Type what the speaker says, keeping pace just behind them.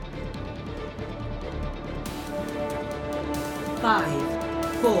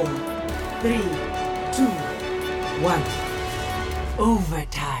5, 4, 3, 2, 1.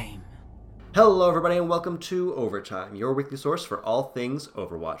 Overtime. Hello everybody and welcome to Overtime, your weekly source for all things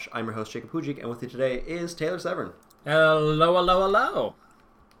Overwatch. I'm your host Jacob Pujic, and with you today is Taylor Severn. Hello.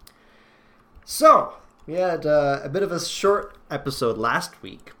 So, we had a bit of a short episode last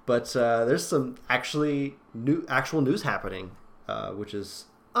week, but there's some actual news happening, which is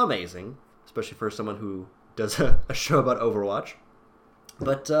amazing, especially for someone who does a show about Overwatch.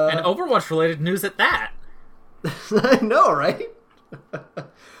 But and Overwatch-related news at that. I know, right?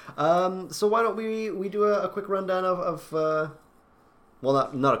 So why don't we do a quick rundown of well,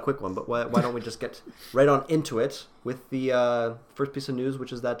 not a quick one, but why don't we just get right on into it with the first piece of news,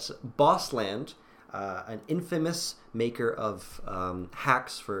 which is that Bossland, an infamous maker of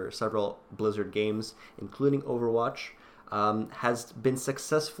hacks for several Blizzard games, including Overwatch, has been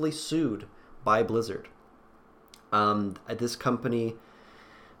successfully sued by Blizzard. This company...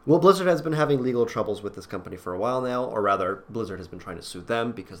 Well, Blizzard has been having legal troubles with this company for a while now, or rather, Blizzard has been trying to sue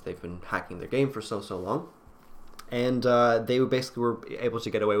them because they've been hacking their game for so long. And they basically were able to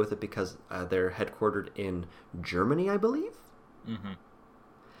get away with it because they're headquartered in Germany, I believe? Mm-hmm.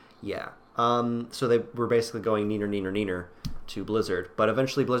 Yeah. So they were basically going neener to Blizzard, but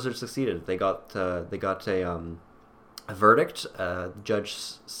eventually Blizzard succeeded. They got a verdict. The judge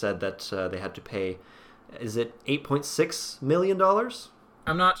said that they had to pay, is it $8.6 million?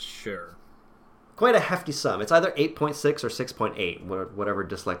 I'm not sure. Quite a hefty sum. It's either 8.6 or 6.8, whatever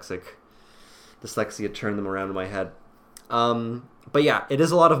dyslexia turned them around in my head. But yeah, it is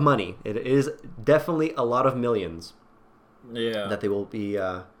a lot of money. It is definitely a lot of millions. Yeah. That they will be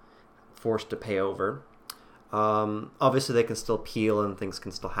forced to pay over. Obviously, they can still appeal and things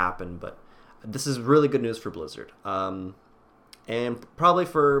can still happen, but this is really good news for Blizzard. And probably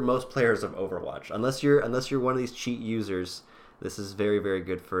for most players of Overwatch, unless you're one of these cheat users. This is very, very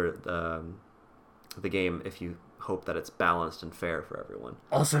good for the game if you hope that it's balanced and fair for everyone.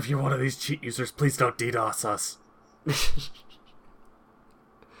 Also, if you're one of these cheat users, please don't DDoS us.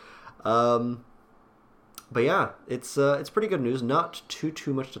 But yeah, it's pretty good news. Not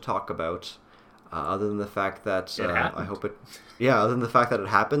too much to talk about, other than the fact that I hope it. Yeah, other than the fact that it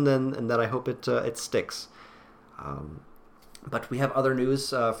happened, and that I hope it sticks. But we have other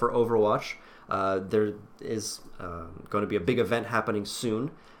news for Overwatch. There is going to be a big event happening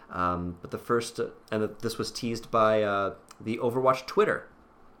soon, but the first, and this was teased by the Overwatch Twitter.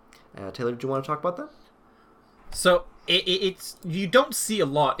 Taylor, do you want to talk about that? So it's you don't see a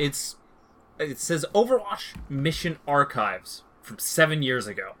lot. It says Overwatch Mission Archives from 7 years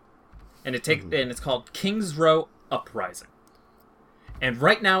ago, and and it's called Kings Row Uprising. And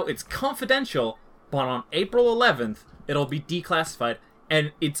right now it's confidential, but on April 11th it'll be declassified,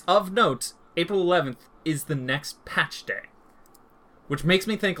 and it's of note. April 11th is the next patch day. Which makes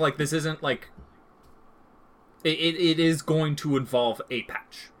me think, like, this isn't, like... It is going to involve a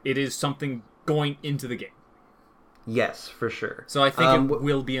patch. It is something going into the game. Yes, for sure. So I think it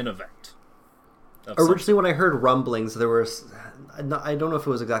will be an event. Originally, when I heard rumblings, there was... I don't know if it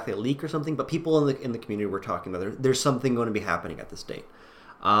was exactly a leak or something, but people in the community were talking about there's something going to be happening at this date.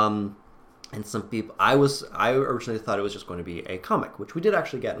 And some people, I originally thought it was just going to be a comic, which we did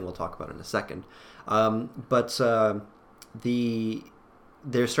actually get, and we'll talk about in a second. But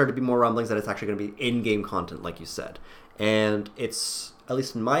there started to be more rumblings that it's actually going to be in-game content, like you said. And it's, at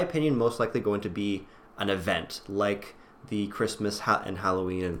least in my opinion, most likely going to be an event, like the Christmas and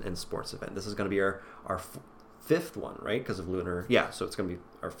Halloween and sports event. This is going to be our fifth one, right? Because of Lunar. Yeah, so it's going to be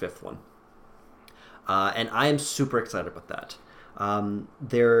our fifth one. And I am super excited about that.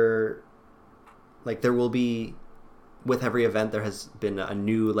 There will be, with every event, there has been a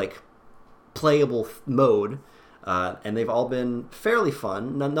new, playable mode, and they've all been fairly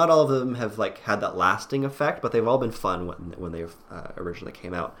fun. Not all of them have, had that lasting effect, but they've all been fun when they originally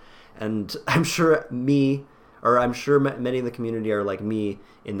came out. And I'm sure many in the community are like me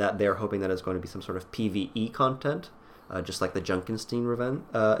in that they're hoping that it's going to be some sort of PvE content, just like the Junkenstein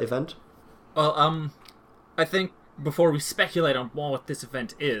event. Well, I think before we speculate on what this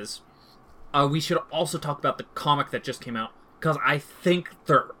event is, we should also talk about the comic that just came out, because I think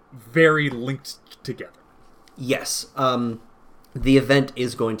they're very linked together. Yes. The event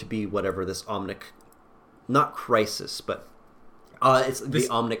is going to be whatever this Omnic... Not Crisis, but... it's this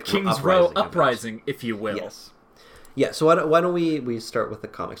the Omnic Kings Row Uprising, if you will. Yes. Yeah, so why don't we start with the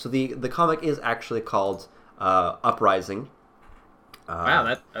comic? So the comic is actually called Uprising.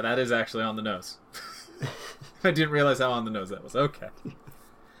 Wow, that is actually on the nose. I didn't realize how on the nose that was. Okay.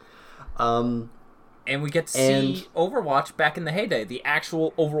 And we get to see Overwatch back in the heyday, the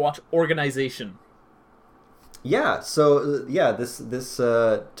actual Overwatch organization. This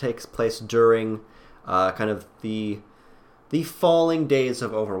takes place during kind of the falling days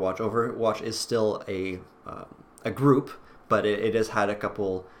of Overwatch. Overwatch is still a group, but it has had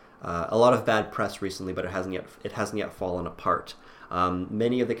a lot of bad press recently, but it hasn't yet fallen apart.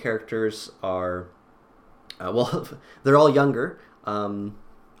 Many of the characters are they're all younger than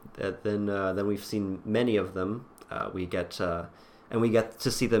we've seen many of them. We get to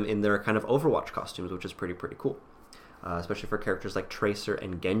see them in their kind of Overwatch costumes, which is pretty cool. Especially for characters like Tracer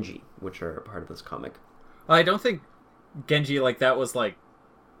and Genji, which are a part of this comic. I don't think Genji that was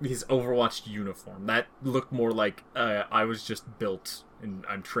his Overwatch uniform. That looked more like I was just built and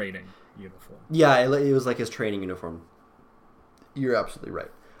I'm training uniform. Yeah, it was like his training uniform. You're absolutely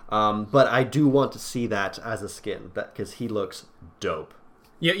right. But I do want to see that as a skin, because he looks dope.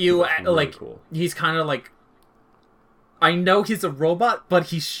 Yeah, really cool. He's kind of I know he's a robot, but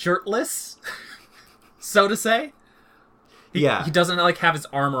he's shirtless, so to say. He doesn't have his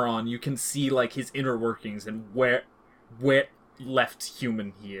armor on. You can see his inner workings and where left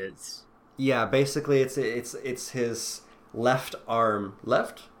human he is. Yeah, basically it's his left arm.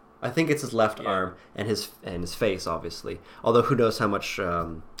 Left? I think it's his left arm and his face, obviously. Although who knows how much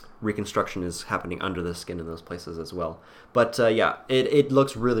reconstruction is happening under the skin in those places as well. But it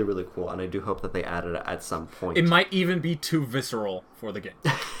looks really cool, and I do hope that they add it at some point. It might even be too visceral for the game.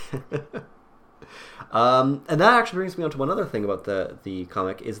 And that actually brings me on to one other thing about the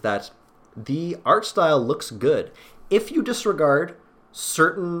comic, is that the art style looks good. If you disregard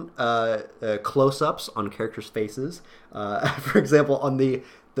certain close-ups on characters' faces, for example, on the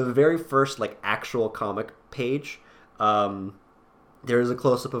very first actual comic page, there is a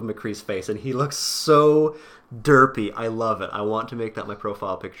close-up of McCree's face, and he looks so derpy. I love it. I want to make that my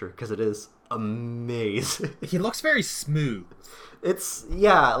profile picture because it is amazing. He looks very smooth. I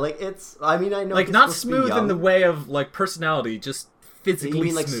mean, I know not smooth in the way of personality, just physically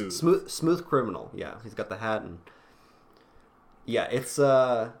you mean smooth. Smooth criminal. Yeah, he's got the hat and it's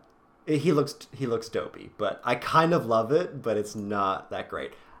he looks dopey, but I kind of love it, but it's not that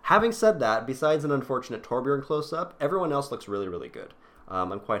great. Having said that, besides an unfortunate Torbjorn close-up, everyone else looks really good.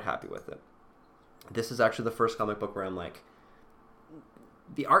 I'm quite happy with it. This is actually the first comic book where I'm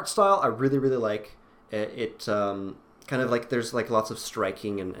the art style I really like. It kind of there's lots of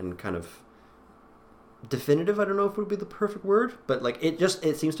striking and kind of definitive. I don't know if it would be the perfect word, but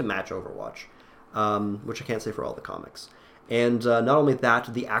it seems to match Overwatch, which I can't say for all the comics. And not only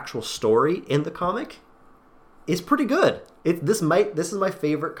that, the actual story in the comic is pretty good. This is my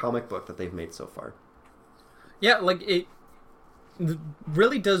favorite comic book that they've made so far. Yeah, it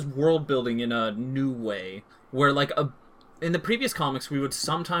really does world building in a new way, where in the previous comics we would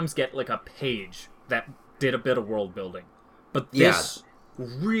sometimes get a page that did a bit of world building, but this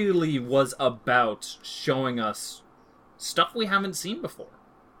really was about showing us stuff we haven't seen before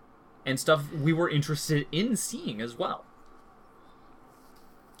and stuff we were interested in seeing as well.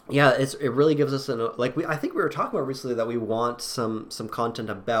 Yeah, it really gives us I think we were talking about recently that we want some content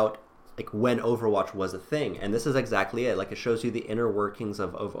about when Overwatch was a thing, and this is exactly it. It shows you the inner workings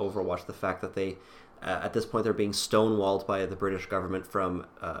of Overwatch, the fact that they at this point they're being stonewalled by the British government from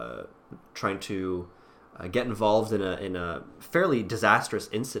trying to get involved in a fairly disastrous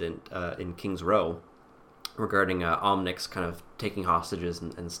incident in King's Row regarding Omnics kind of taking hostages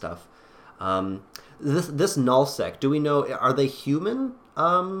and stuff. This Nullsec, do we know, are they human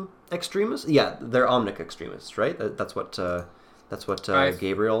extremists? Yeah, they're Omnic extremists, right? That's what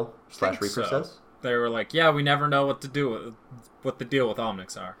Gabriel / Reaper says. They were we never know what the deal with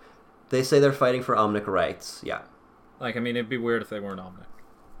Omnics are. They say they're fighting for Omnic rights. Yeah. It'd be weird if they weren't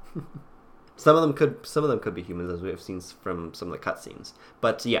Omnic. Some of them could be humans, as we have seen from some of the cutscenes.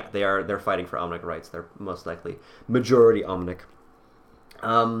 But yeah, they're fighting for Omnic rights. They're most likely majority Omnic.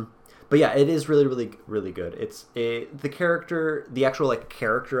 But yeah, it is really good. It's the actual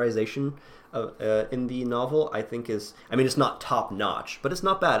characterization in the novel, I think it's not top notch, but it's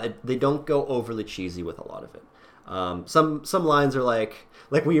not bad. They don't go overly cheesy with a lot of it. Some lines are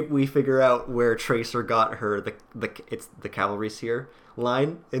we figure out where Tracer got her it's the cavalry's here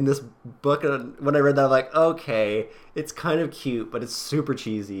line in this book, and when I read that I'm okay, it's kind of cute, but it's super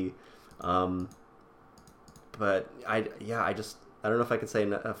cheesy. But I don't know if I can say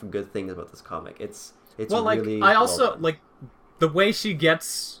enough good things about this comic. It's really I also the way she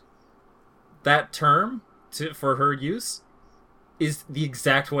gets that term for her use is the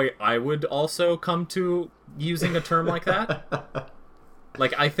exact way I would also come to using a term like that.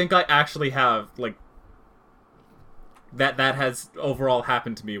 I think I actually have that has overall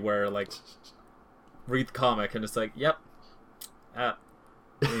happened to me where read the comic and it's yep.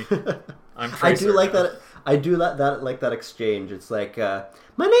 I'm Tracer. I do like that. I do that like that exchange. It's like, my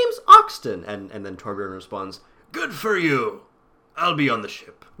name's Oxton, and then Torbjorn responds, "Good for you. I'll be on the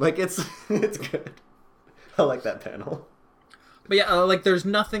ship." Like it's good. I like that panel. But yeah, like there's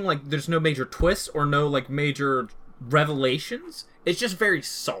nothing like there's no major twists or no like major revelations. It's just very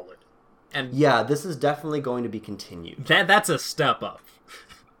solid. And yeah, this is definitely going to be continued. That's a step up.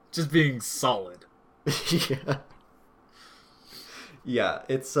 Just being solid. Yeah. Yeah,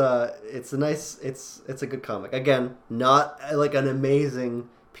 it's a nice, it's a good comic. Again, not like an amazing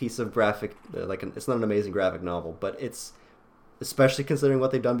piece of graphic, it's not an amazing graphic novel, but it's, especially considering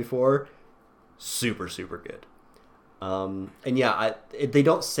what they've done before, super, super good. And yeah, they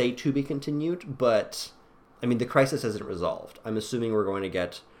don't say to be continued, but I mean, the crisis isn't resolved. I'm assuming we're going to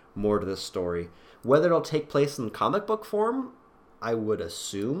get more to this story. Whether it'll take place in comic book form, I would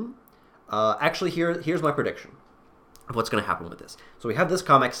assume. Actually, here's my prediction of what's going to happen with this. So we have this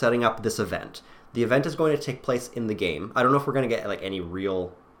comic setting up this event. The event is going to take place in the game. I don't know if we're going to get like any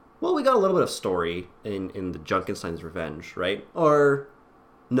real... Well, we got a little bit of story in the Junkenstein's Revenge, right? Or...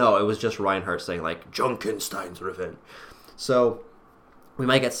 No, it was just Reinhardt saying, like, Junkenstein's Revenge. So we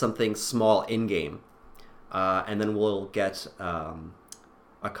might get something small in-game. And then we'll get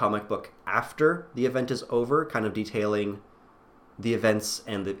a comic book after the event is over, kind of detailing the events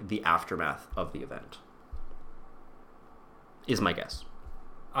and the aftermath of the event. Is my guess.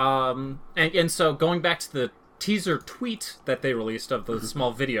 And so going back to the teaser tweet that they released of the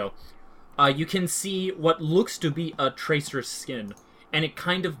small video, you can see what looks to be a Tracer skin, and it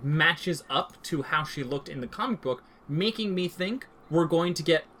kind of matches up to how she looked in the comic book, making me think we're going to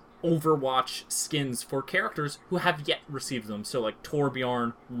get Overwatch skins for characters who have yet received them. So like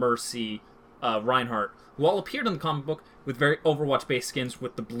Torbjorn, Mercy, Reinhardt, who all appeared in the comic book with very Overwatch-based skins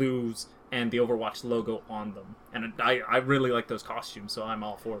with the blues and the Overwatch logo on them. And I really like those costumes, so I'm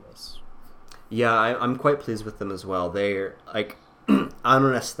all for this. Yeah, I'm quite pleased with them as well. They're, like, on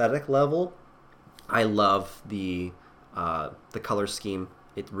an aesthetic level, I love the color scheme.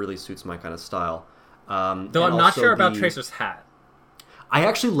 It really suits my kind of style. Though I'm not sure about Tracer's hat. I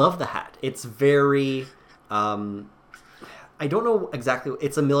actually love the hat. It's very... I don't know exactly...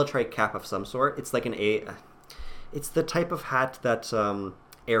 It's a military cap of some sort. It's like it's the type of hat that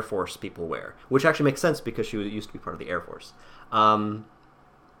Air Force people wear, which actually makes sense because she used to be part of the Air Force.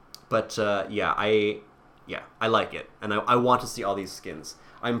 But I like it, and I want to see all these skins.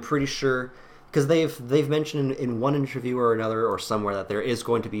 I'm pretty sure... Because they've mentioned in one interview or another or somewhere that there is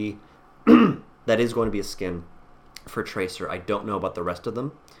going to be a skin for Tracer. I don't know about the rest of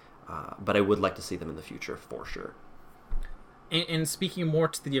them, but I would like to see them in the future for sure. And speaking more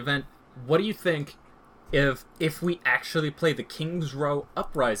to the event, what do you think if we actually play the King's Row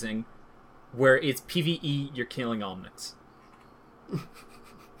Uprising, where it's PvE, you're killing Omnics?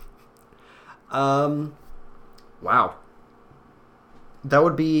 Wow. That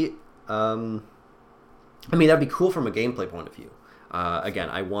would be... that'd be cool from a gameplay point of view. Again,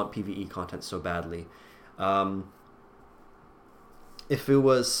 I want PvE content so badly. If it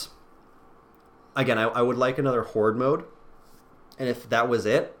was... Again, I would like another Horde mode. And if that was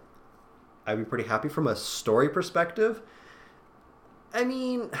it, I'd be pretty happy from a story perspective. I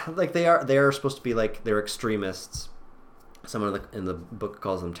mean, like, they are supposed to be, like, they're extremists. Someone in the book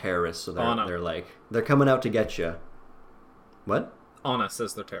calls them terrorists, so they're like, they're coming out to get you. What? Anna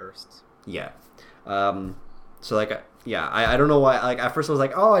says they're terrorists. Yeah. So like, I don't know why. Like at first I was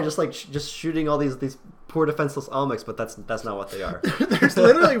like, oh, I just like just shooting all these poor defenseless Almecs, but that's not what they are. There's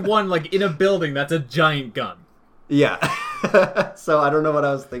literally one like in a building that's a giant gun. Yeah. So I don't know what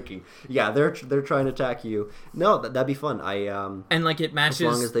I was thinking. Yeah, they're trying to attack you. No, that'd be fun. And like it matches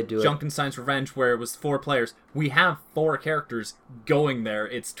as long as they do Junkenstein's Revenge, where it was 4 players. We have 4 characters going there.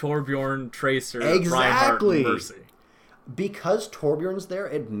 It's Torbjorn, Tracer, Reinhardt, and Mercy. Because Torbjorn's there,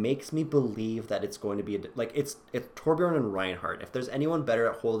 it makes me believe that it's going to be it's Torbjorn and Reinhardt. If there's anyone better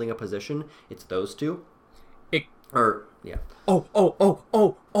at holding a position, it's those two. Yeah.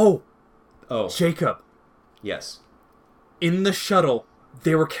 Oh. Jacob. Yes. In the shuttle,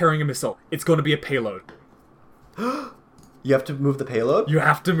 they were carrying a missile. It's going to be a payload. You have to move the payload? You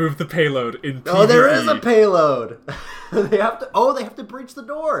have to move the payload in PvE. Oh, there is a payload! They have to breach the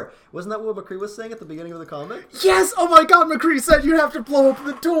door! Wasn't that what McCree was saying at the beginning of the comic? Yes! Oh my god, McCree said you'd have to blow up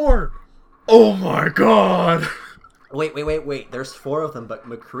the door! Oh my god! Wait. There's 4 of them, but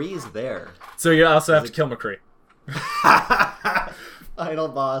McCree's there. So you also have to kill McCree. Final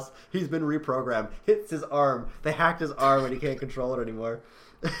boss. He's been reprogrammed. Hits his arm. They hacked his arm and he can't control it anymore.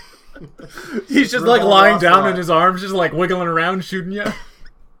 He's just like lying down and his arms just like wiggling around shooting you.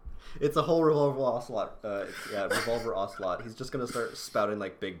 It's a whole Revolver Ocelot. Revolver Ocelot. He's just gonna start spouting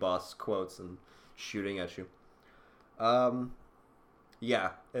like big boss quotes and shooting at you.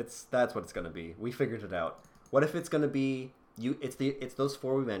 Yeah, that's what it's gonna be. We figured it out. What if it's gonna be you? It's those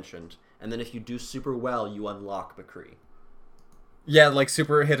four we mentioned, and then if you do super well, you unlock McCree. Yeah, like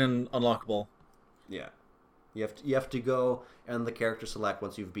super hidden unlockable. Yeah, you have to go and the character select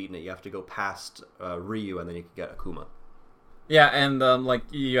once you've beaten it. You have to go past Ryu, and then you can get Akuma. Yeah, and like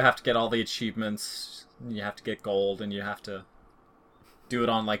you have to get all the achievements. You have to get gold, and you have to do it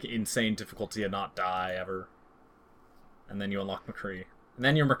on like insane difficulty and not die ever. And then you unlock McCree. And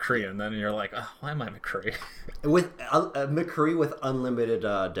then you're McCree, and then you're like, oh, why am I McCree? With McCree with unlimited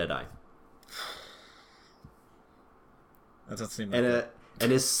Deadeye. That doesn't seem like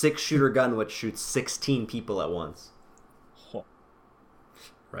and his 6-shooter gun which shoots 16 people at once. Oh.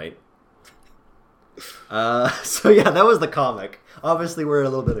 Right? So yeah, that was the comic. Obviously, we're a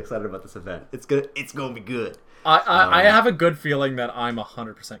little bit excited about this event. It's gonna be good. I have a good feeling that I'm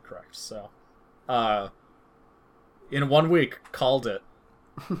 100% correct. So, in 1 week, called it.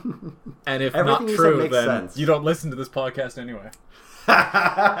 And if not true, then sense. you don't listen to this podcast anyway.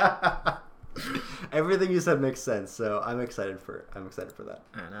 Everything you said makes sense. So I'm excited for that.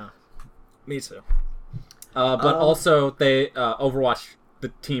 I know. Me too. But also, they Overwatch, the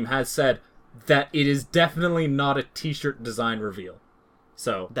team has said that it is definitely not a T-shirt design reveal.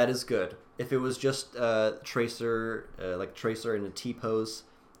 So that is good. If it was just Tracer, like Tracer in a T-pose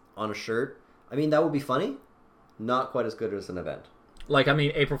on a shirt, I mean that would be funny. Not quite as good as an event. Like, I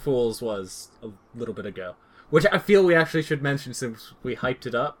mean, April Fool's was a little bit ago, which I feel we actually should mention since we hyped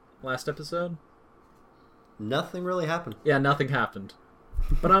it up last episode. Nothing really happened. Yeah, nothing happened.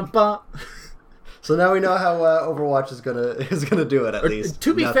 So now we know how Overwatch is gonna do it at least.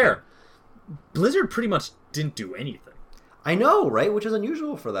 To be fair, Blizzard pretty much didn't do anything. I know, right? Which is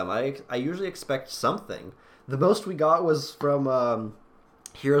unusual for them. I usually expect something. The most we got was from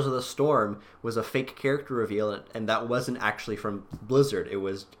Heroes of the Storm, was a fake character reveal, and that wasn't actually from Blizzard. It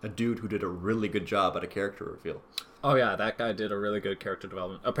was a dude who did a really good job at a character reveal. Oh yeah, that guy did a really good character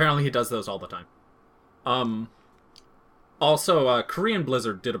development. Apparently he does those all the time. Also, Korean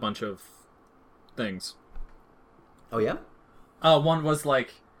Blizzard did a bunch of things. Oh yeah? One was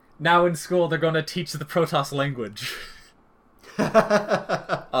like, now in school they're going to teach the Protoss language.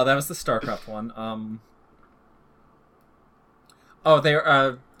 That was the StarCraft one.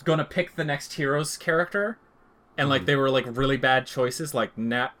 They're going to pick the next Heroes character, and like they were like really bad choices, like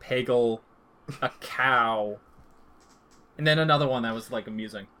Nat Pagle, a cow, and then another one that was like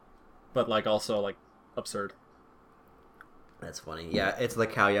amusing, but like also like absurd. That's funny. Yeah, it's the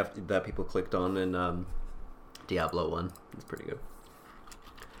cow that people clicked on in Diablo 1. It's pretty good.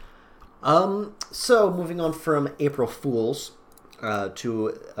 So moving on from April Fools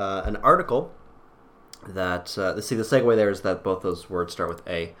to an article that let's see, the segue there is that both those words start with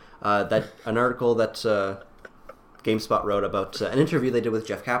A. That an article that GameSpot wrote about an interview they did with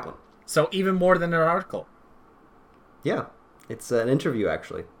Jeff Kaplan. So even more than an article. Yeah, it's an interview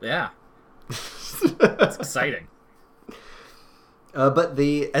actually. Yeah, it's exciting. But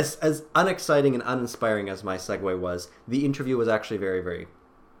as unexciting and uninspiring as my segue was, the interview was actually very, very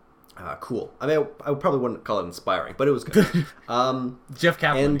cool. I mean, I probably wouldn't call it inspiring, but it was good. Jeff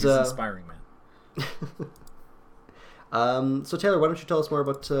Kaplan is inspiring, man. So Taylor, why don't you tell us more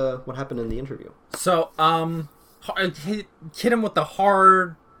about what happened in the interview? So, hit him with the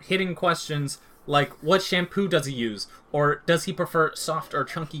hard-hitting questions like, what shampoo does he use? Or does he prefer soft or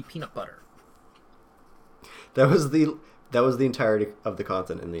chunky peanut butter? That was the entirety of the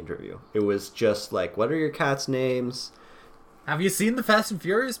content in the interview. It was just like, what are your cats' names? Have you seen the Fast and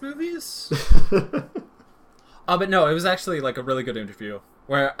Furious movies? But no, it was actually like a really good interview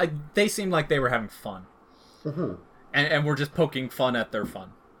where they seemed like they were having fun. Mm-hmm. And we're just poking fun at their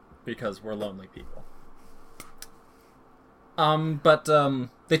fun because we're lonely people. But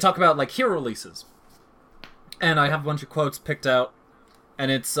they talk about like hero releases. And I have a bunch of quotes picked out,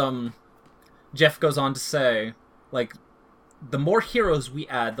 and it's Jeff goes on to say, like, the more heroes we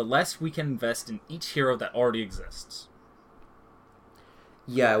add, the less we can invest in each hero that already exists.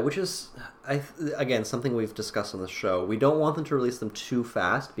 Yeah, which is, again, something we've discussed on the show. We don't want them to release them too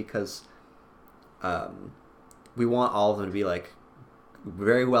fast because we want all of them to be, like,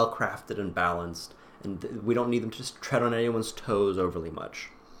 very well crafted and balanced, and we don't need them to just tread on anyone's toes overly much.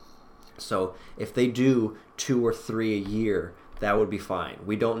 So if they do 2 or 3 a year, that would be fine.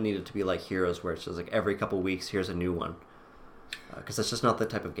 We don't need it to be like Heroes where it's just like every couple weeks, here's a new one. Because that's just not the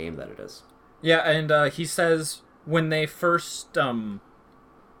type of game that it is. Yeah, and he says when they first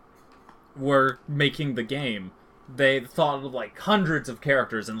were making the game, they thought of like hundreds of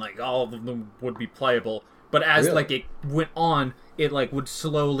characters and like all of them would be playable. But as Really? like it went on, it like would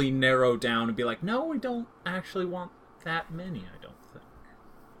slowly narrow down and be like, no, we don't actually want that many, I don't think.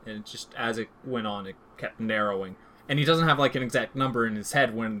 And it just as it went on, it kept narrowing. And he doesn't have like an exact number in his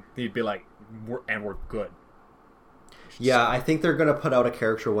head when he'd be like, we're good. Yeah, I think they're gonna put out a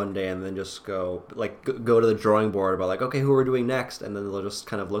character one day and then just go to the drawing board about like, okay, who are we doing next? And then they'll just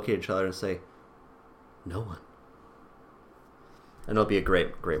kind of look at each other and say, no one. And it'll be a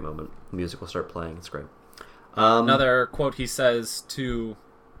great moment. The music will start playing. It's great. Another quote he says in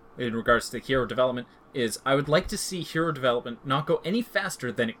regards to hero development is, I would like to see hero development not go any faster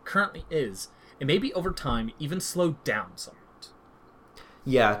than it currently is, and maybe over time even slow down somewhat.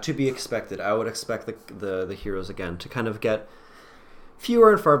 Yeah, to be expected. I would expect the heroes again to kind of get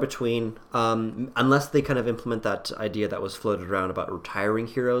fewer and far between, unless they kind of implement that idea that was floated around about retiring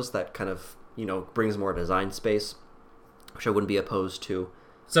heroes that kind of, brings more design space, which I wouldn't be opposed to.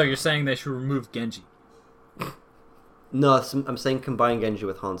 So you're saying they should remove Genji? No, I'm saying combine Genji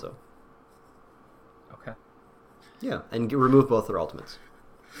with Hanzo. Okay. Yeah, and remove both their ultimates.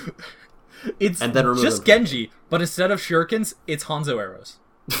 It's and then remove just them. Genji, but instead of shurikens, it's Hanzo arrows.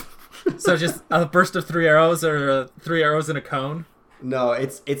 So just a burst of 3 arrows or 3 arrows in a cone? No,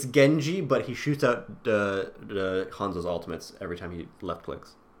 it's Genji, but he shoots out Hanzo's ultimates every time he left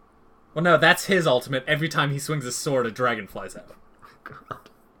clicks. Well, no, that's his ultimate. Every time he swings his sword, a dragon flies out. God.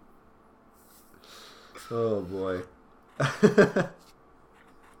 Oh, boy.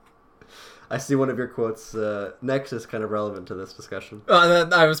 I see one of your quotes next is kind of relevant to this discussion.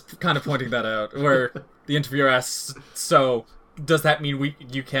 I was kind of pointing that out, where the interviewer asks, so does that mean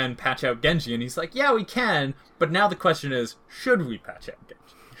you can patch out Genji? And he's like, yeah, we can, but now the question is, should we patch out Genji?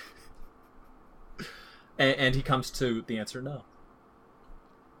 and he comes to the answer, no.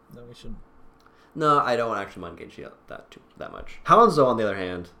 No, we shouldn't. No, I don't actually mind Genji that much. Hanzo, on the other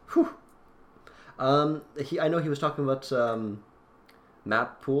hand, whew. I know he was talking about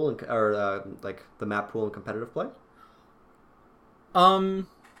map pool or the map pool and competitive play.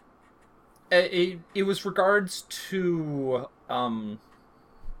 It was regards to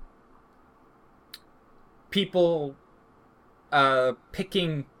people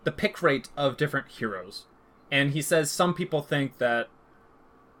picking the pick rate of different heroes, and he says some people think that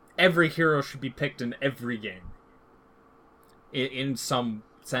every hero should be picked in every game, in some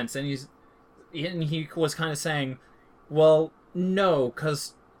sense, and he was kind of saying, well, no,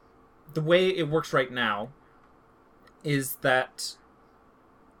 because the way it works right now is that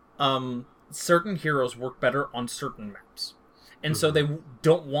certain heroes work better on certain maps. And so they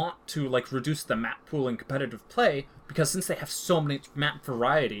don't want to reduce the map pool in competitive play, because since they have so many map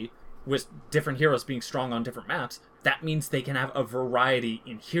variety, with different heroes being strong on different maps, that means they can have a variety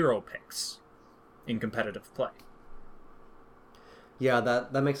in hero picks in competitive play. Yeah,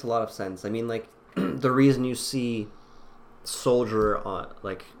 that makes a lot of sense. I mean, the reason you see Soldier on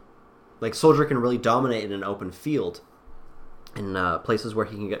Soldier can really dominate in an open field in places where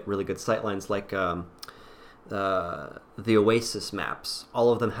he can get really good sightlines, like the Oasis maps.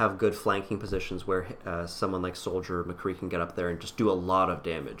 All of them have good flanking positions where someone like Soldier or McCree can get up there and just do a lot of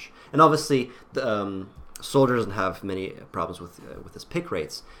damage. And obviously, Soldier doesn't have many problems with his pick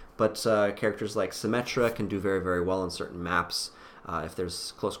rates, but characters like Symmetra can do very, very well on certain maps. If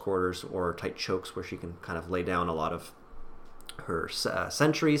there's close quarters or tight chokes where she can kind of lay down a lot of her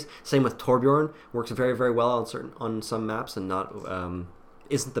sentries. Same with Torbjorn, works very, very well on some maps and not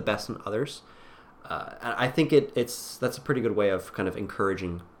isn't the best on others. And I think that's a pretty good way of kind of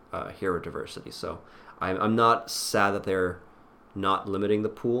encouraging hero diversity. So I'm not sad that they're not limiting the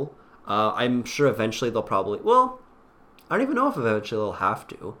pool. I'm sure eventually they'll probably... Well, I don't even know if eventually they'll have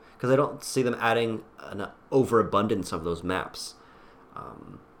to, because I don't see them adding an overabundance of those maps.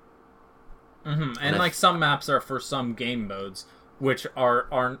 And some maps are for some game modes, which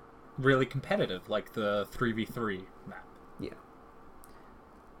aren't really competitive, like the 3v3 map. Yeah.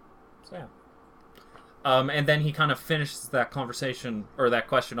 So yeah. And then he kind of finishes that conversation, or that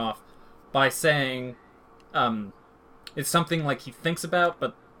question off, by saying it's something like he thinks about,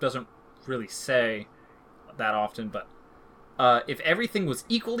 but doesn't really say that often, but if everything was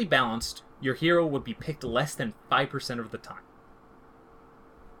equally balanced, your hero would be picked less than 5% of the time.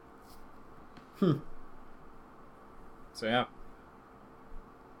 So yeah.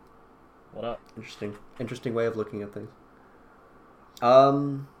 What up? Interesting way of looking at things.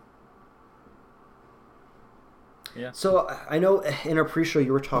 Yeah. So I know in our pre-show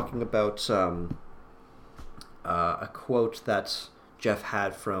you were talking about a quote that Jeff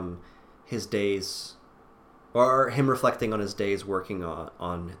had from his days, or him reflecting on his days working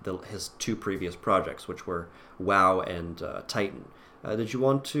on his two previous projects, which were WoW and Titan. Did you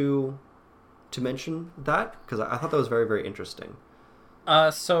want to to mention that? Because I thought that was very, very interesting.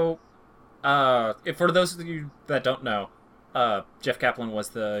 So, for those of you that don't know, Jeff Kaplan was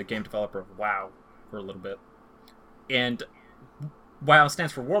the game developer of WoW for a little bit. And WoW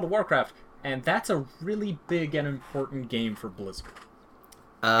stands for World of Warcraft, and that's a really big and important game for Blizzard.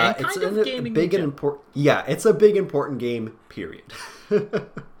 And It's kind of gaming big and important. Yeah, it's a big important game. Period.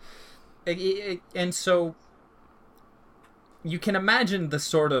 And so you can imagine the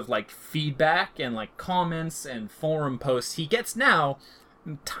sort of like feedback and like comments and forum posts he gets now,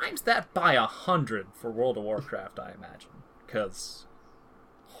 times that by 100 for World of Warcraft, I imagine, because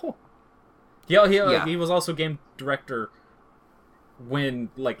he was also game director when,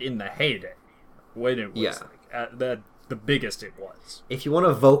 like, in the heyday, when it was like, the biggest it was. If you want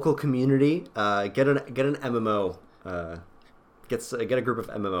a vocal community, get an MMO. Get a group of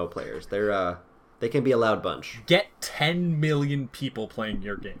MMO players. They can be a loud bunch. Get 10 million people playing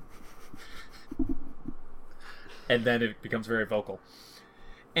your game, and then it becomes very vocal.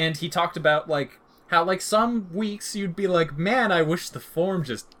 And he talked about like how like some weeks you'd be like, man, I wish the forum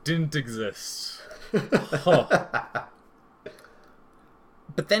just didn't exist. Huh.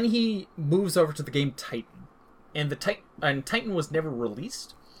 But then he moves over to the game Titan, and Titan was never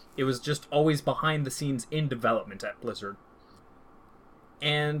released. It was just always behind the scenes in development at Blizzard.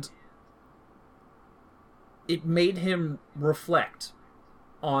 And it made him reflect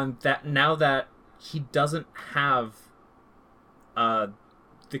on that now that he doesn't have the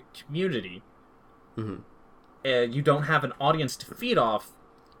community. Mm-hmm. You don't have an audience to feed off.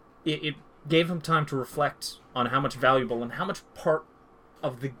 It gave him time to reflect on how much valuable and how much part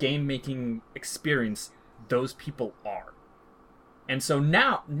of the game-making experience those people are. And so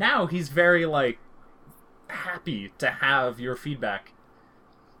now he's very, like, happy to have your feedback.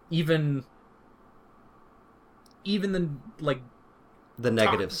 Even the, like... The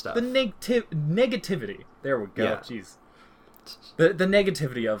negative stuff. The negativity. There we go. Yeah. Jeez. The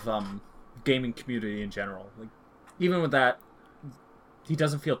negativity of gaming community in general. Like, even with that, he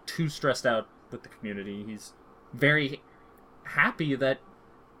doesn't feel too stressed out with the community. He's very happy that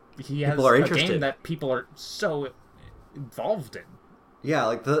he has a game that people are so involved in. Yeah,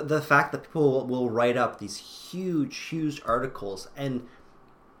 like the fact that people will write up these huge articles, and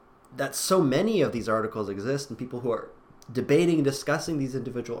that so many of these articles exist, and people who are debating and discussing these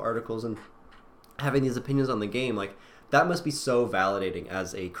individual articles and having these opinions on the game, like, that must be so validating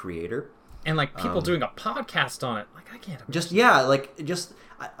as a creator. And, like, people doing a podcast on it. Like, I can't imagine.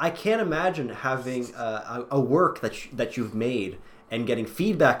 I can't imagine having a work that you've made and getting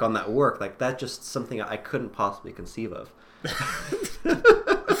feedback on that work. Like, that's just something I couldn't possibly conceive of.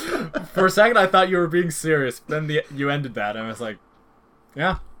 For a second, I thought you were being serious. Then you ended that, and I was like,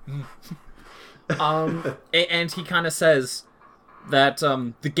 yeah. And he kind of says that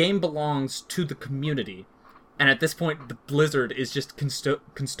the game belongs to the community. And at this point, the Blizzard is just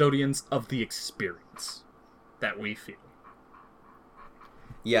custodians of the experience that we feel.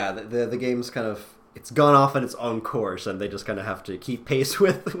 Yeah, the game's kind of... It's gone off on its own course, and they just kind of have to keep pace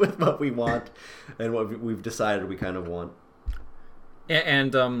with what we want and what we've decided we kind of want.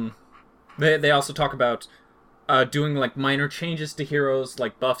 And they also talk about doing, like, minor changes to heroes,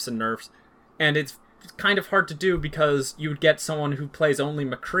 like buffs and nerfs. And it's kind of hard to do because you would get someone who plays only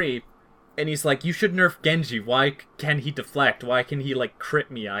McCree, and he's like, you should nerf Genji. Why can he deflect? Why can he, like,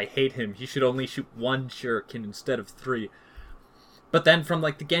 crit me? I hate him. He should only shoot one shuriken instead of 3. But then from,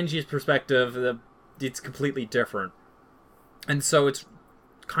 like, the Genji's perspective, it's completely different. And so it's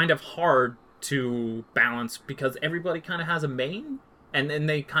kind of hard to balance because everybody kind of has a main, and then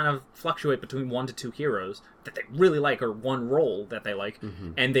they kind of fluctuate between 1 to 2 heroes that they really like, or one role that they like,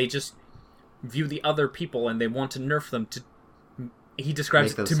 and they just view the other people and they want to nerf them to... He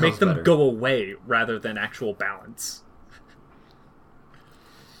describes it to make them better. Go away rather than actual balance.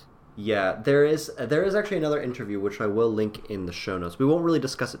 Yeah, there is actually another interview which I will link in the show notes. We won't really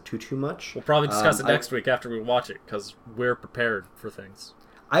discuss it too much. We'll probably discuss it next week after we watch it because we're prepared for things.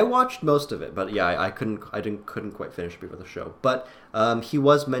 I watched most of it, but yeah, I couldn't quite finish before the show. But he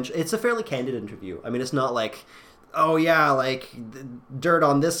was mentioned. It's a fairly candid interview. I mean, it's not like, oh yeah, like dirt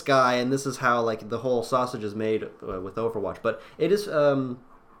on this guy, and this is how like the whole sausage is made with Overwatch. But it is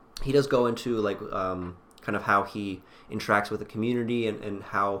he does go into like kind of how he interacts with the community and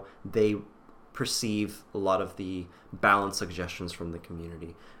how they perceive a lot of the balance suggestions from the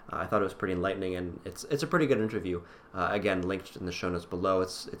community. I thought it was pretty enlightening, and it's a pretty good interview. Again, linked in the show notes below.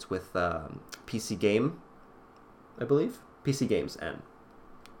 It's with PC Game, I believe. PC Games N.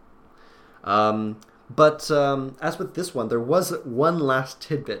 But as with this one, there was one last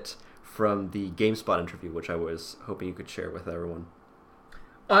tidbit from the GameSpot interview, which I was hoping you could share with everyone.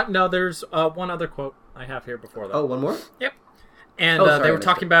 No, there's one other quote I have here before that. Oh, one more? Yep. And Sorry, they I were missed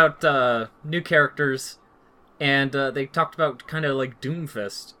talking it. about new characters, and they talked about kind of like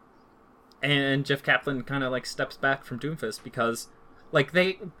Doomfist. And Jeff Kaplan kind of like steps back from Doomfist because, like,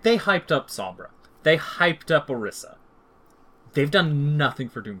 they hyped up Sombra. They hyped up Orisa. They've done nothing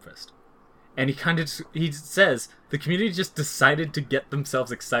for Doomfist. And he says the community just decided to get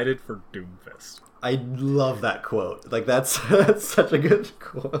themselves excited for Doomfist. I love that quote. Like, that's, that's such a good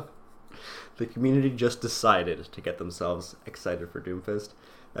quote. The community just decided to get themselves excited for Doomfist.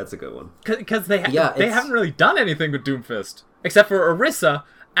 That's a good one. Because they Yeah, it's- haven't really done anything with Doomfist. Except for Orisa,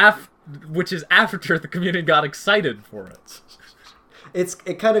 which is after the community got excited for it.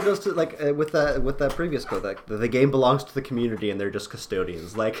 It kind of goes to like with that previous quote that the game belongs to the community and they're just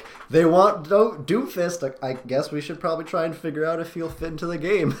custodians. Like they want Doomfist. I guess we should probably try and figure out if he'll fit into the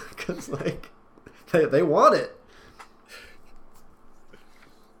game because like they want it.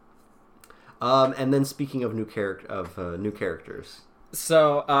 And then speaking of new characters,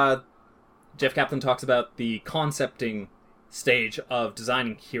 So Jeff Kaplan talks about the concepting stage of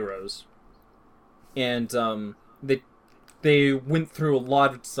designing heroes, and they went through a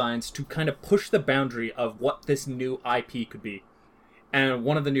lot of designs to kind of push the boundary of what this new IP could be. And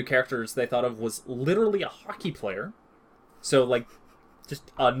one of the new characters they thought of was literally a hockey player. So, like,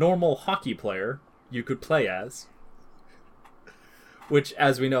 just a normal hockey player you could play as. Which,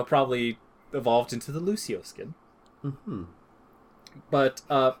 as we know, probably evolved into the Lucio skin. mm-hmm. But,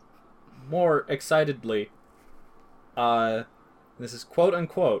 more excitedly, this is quote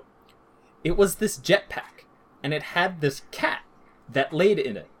unquote, it was this jetpack. And it had this cat that laid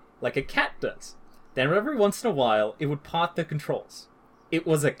in it, like a cat does. Then every once in a while, it would pot the controls. It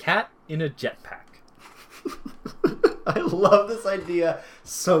was a cat in a jetpack. I love this idea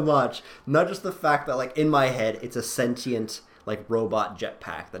so much. Not just the fact that, like, in my head, it's a sentient, like, robot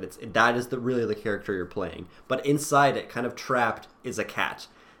jetpack. That is really the character you're playing. But inside it, kind of trapped, is a cat.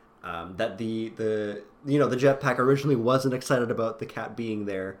 That the jetpack originally wasn't excited about the cat being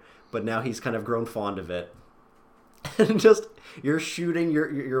there, but now he's kind of grown fond of it. And just you're shooting,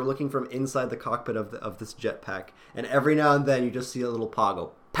 you're looking from inside the cockpit of this jetpack, and every now and then you just see a little paw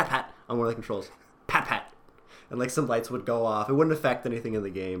go pat pat on one of the controls, pat pat, and like some lights would go off. It wouldn't affect anything in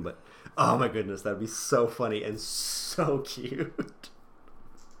the game, but oh my goodness, that'd be so funny and so cute.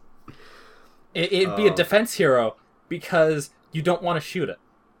 It'd be a defense hero because you don't want to shoot it.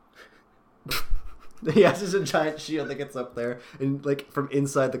 He has just a giant shield that gets up there, and like from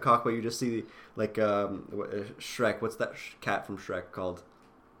inside the cockpit, you just see like Shrek. What's that cat from Shrek called?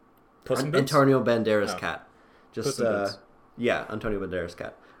 Puss in Boots? Antonio Banderas Oh. cat. Puss Just in Boots. yeah, Antonio Banderas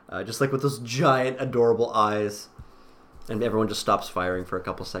cat. Just like with those giant, adorable eyes, and everyone just stops firing for a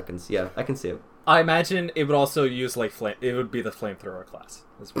couple seconds. Yeah, I can see it. I imagine it would also use like flame. It would be the flamethrower class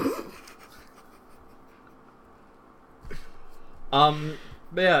as well.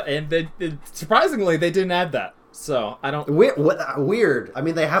 But yeah, and surprisingly they didn't add that. So I don't. Weird. I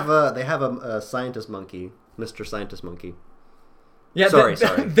mean, they have a scientist monkey, Mr. Scientist Monkey. Yeah, Sorry.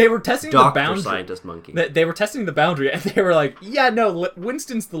 they were testing the Dr. boundary. Scientist Monkey. They were testing the boundary, and they were like, "Yeah, no,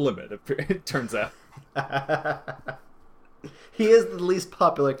 Winston's the limit." It turns out. He is the least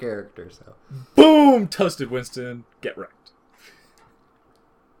popular character, so. Boom! Toasted Winston. Get wrecked.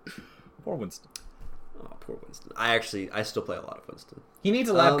 Poor Winston. Oh, poor Winston. I still play a lot of Winston. He needs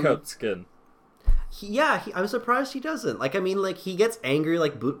a lab coat skin. I'm surprised he doesn't. Like, I mean, like, he gets angry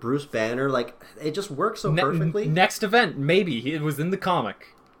like Bruce Banner. Like, it just works so perfectly. Next event, maybe. It was in the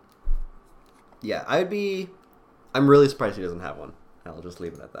comic. Yeah, I'm really surprised he doesn't have one. I'll just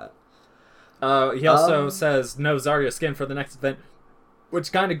leave it at that. He also says no Zarya skin for the next event,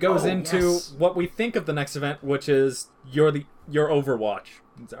 which kind of goes into what we think of the next event, which is your Overwatch.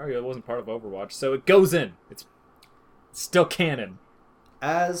 Zarya wasn't part of Overwatch, so it goes in. It's still canon.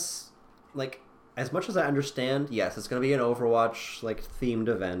 As much as I understand, yes, it's going to be an Overwatch like themed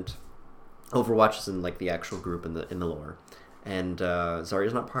event. Overwatch is in like the actual group in the lore, and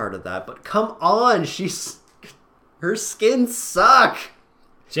Zarya's not part of that. But come on, her skins suck.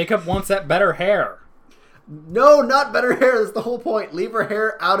 Jacob wants that better hair. No, not better hair. That's the whole point. Leave her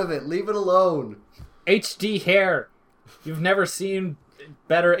hair out of it. Leave it alone. HD hair. You've never seen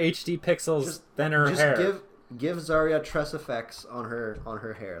better HD pixels than her hair. Give Zarya Tress effects on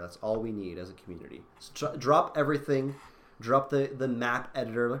her hair. That's all we need as a community. Drop everything. Drop the map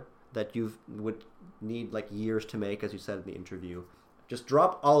editor that you would need like years to make, as you said in the interview. Just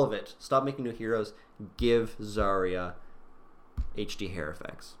drop all of it. Stop making new heroes. Give Zarya HD hair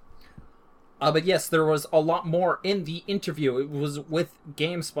effects. But yes, there was a lot more in the interview. It was with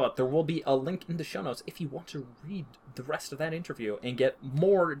GameSpot. There will be a link in the show notes if you want to read the rest of that interview and get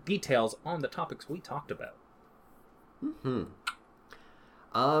more details on the topics we talked about.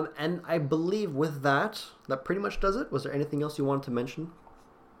 And I believe with that pretty much does it. Was there anything else you wanted to mention?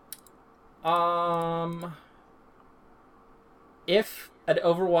 If an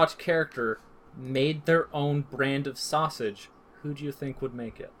Overwatch character made their own brand of sausage, who do you think would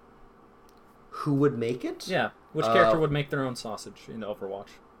make it? Who would make it? Yeah, which character would make their own sausage in Overwatch?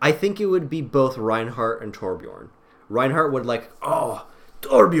 I think it would be both Reinhardt and Torbjorn. Reinhardt would oh,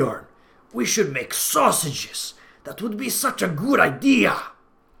 Torbjorn, we should make sausages. That would be such a good idea.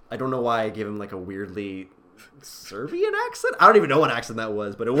 I don't know why I gave him a weirdly Serbian accent. I don't even know what accent that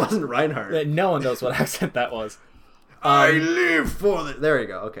was, but it wasn't Reinhardt. No one knows what accent that was. I live for the... There you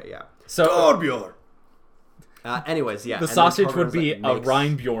go. Okay, yeah. So Torbjorn. Anyways, yeah. The sausage would be a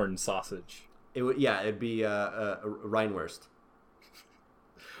Reinbjorn sausage. It would, yeah, it'd be a Reinwurst.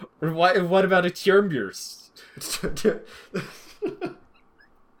 What about a Tjörnbjörst?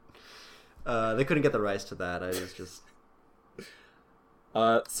 They couldn't get the rights to that. I was just...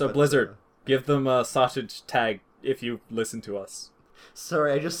 Blizzard, give them a sausage tag if you listen to us.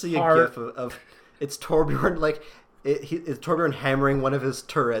 Sorry, I just see a gif of it's Torbjorn, it's Torbjorn hammering one of his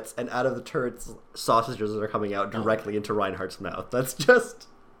turrets, and out of the turrets, sausages are coming out directly into Reinhardt's mouth. That's just...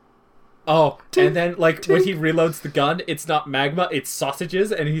 Oh, tink, and then, when he reloads the gun, it's not magma, it's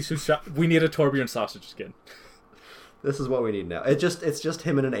sausages, and he's just shot... We need a Torbjorn sausage skin. This is what we need now. It's just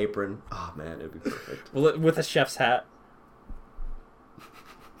him in an apron. Oh, man, it'd be perfect. Well, with a chef's hat.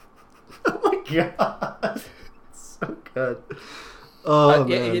 Oh, my God. It's so good. Oh,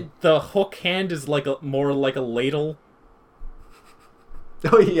 man. The hook hand is more like a ladle.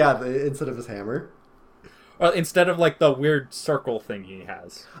 Oh, yeah, instead of his hammer. Well, instead of the weird circle thing he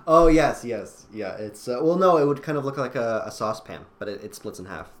has. Oh, yes. Yeah, it's... well, no, it would kind of look like a saucepan, but it splits in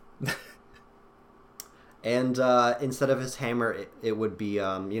half. And instead of his hammer, it would be,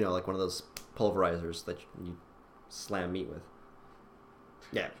 one of those pulverizers that you slam meat with.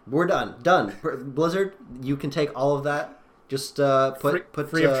 Yeah, we're done. Done. Blizzard, you can take all of that. Just put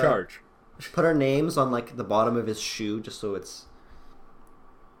free of charge. Put our names on the bottom of his shoe, just so it's...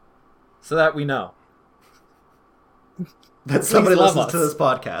 So that we know. That somebody listens to this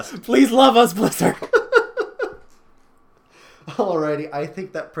podcast. Please love us, Blizzard. Alrighty, I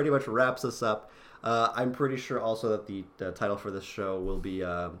think that pretty much wraps us up. I'm pretty sure also that the title for this show will be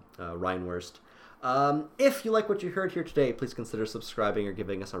Reinwurst. If you like what you heard here today, please consider subscribing or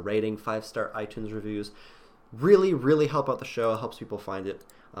giving us a rating. 5-star iTunes reviews really, really help out the show. It helps people find it.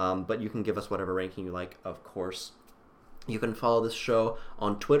 But you can give us whatever ranking you like, of course. You can follow this show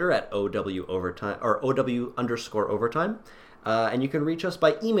on Twitter at OWOvertime or OW_overtime. And you can reach us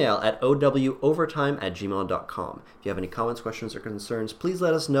by email at OWOvertime@gmail.com. If you have any comments, questions, or concerns, please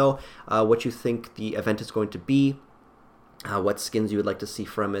let us know what you think the event is going to be, what skins you would like to see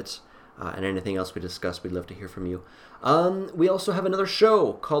from it, and anything else we discuss. We'd love to hear from you. We also have another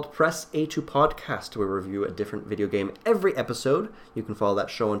show called Press A2 Podcast, where we review a different video game every episode. You can follow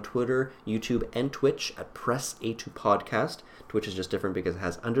that show on Twitter, YouTube, and Twitch at Press A2 Podcast. Twitch is just different because it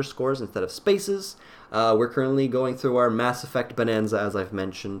has underscores instead of spaces. We're currently going through our Mass Effect bonanza, as I've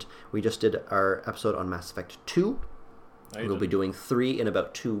mentioned. We just did our episode on Mass Effect 2. We'll be doing 3 in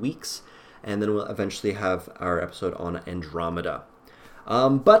about 2 weeks, and then we'll eventually have our episode on Andromeda.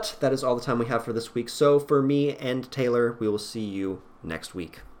 But that is all the time we have for this week. So for me and Taylor, we will see you next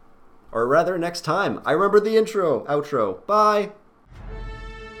week. Or rather, next time. I remember the outro. Bye!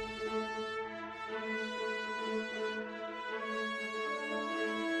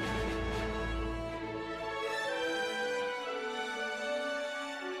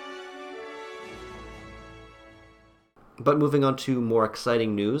 But moving on to more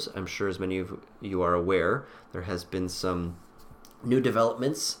exciting news, I'm sure as many of you are aware, there has been some new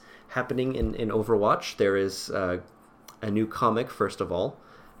developments happening in Overwatch. There is a new comic, first of all,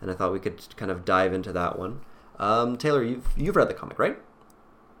 and I thought we could kind of dive into that one. Taylor, you've read the comic, right?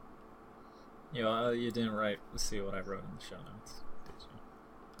 You didn't write. Let's see what I wrote in the show notes.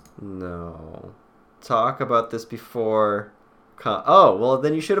 No. Talk about this before... Oh, well,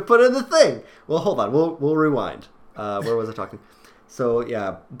 then you should have put it in the thing! Well, hold on. We'll rewind. Where was I talking? So,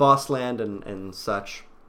 yeah, Bossland and such.